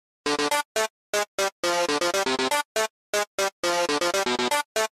My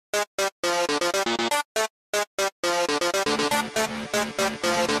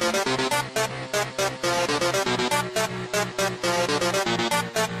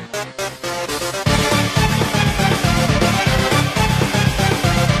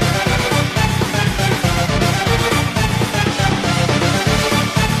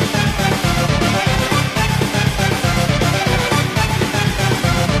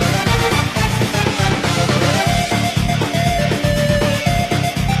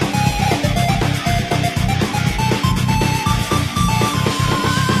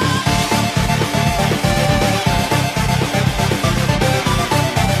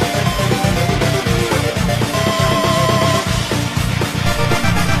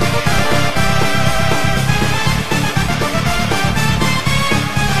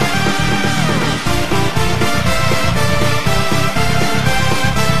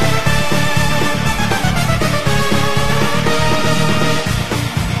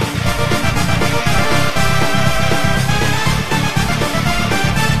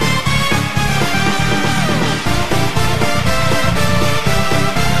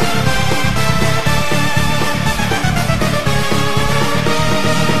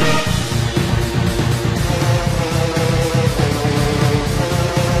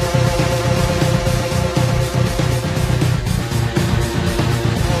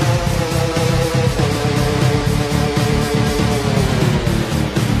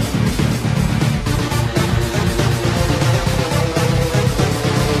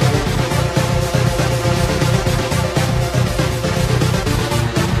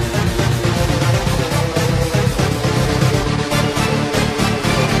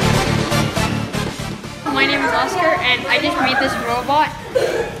name is Oscar, and I just made this robot,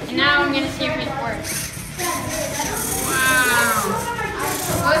 and now I'm going to see if it works. Wow!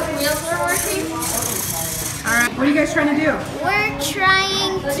 Both wheels are working. Alright, what are you guys trying to do? We're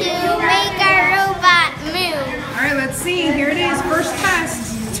trying to make our robot move. Alright, let's see. Here it is. First test.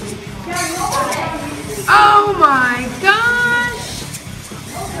 Oh my gosh!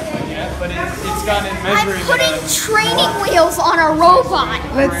 Yeah, but it's got it I'm measuring. putting training wheels on a robot.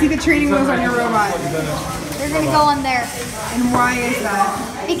 Let's see the training wheels on your robot. They're going to go on there. And why is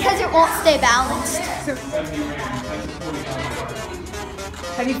that? Because it won't stay balanced. So,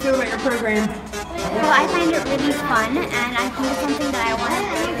 how do you feel about your program? Well, I find it really fun, and I think it's something that I want to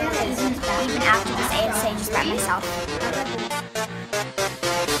do even after this ASA just by myself.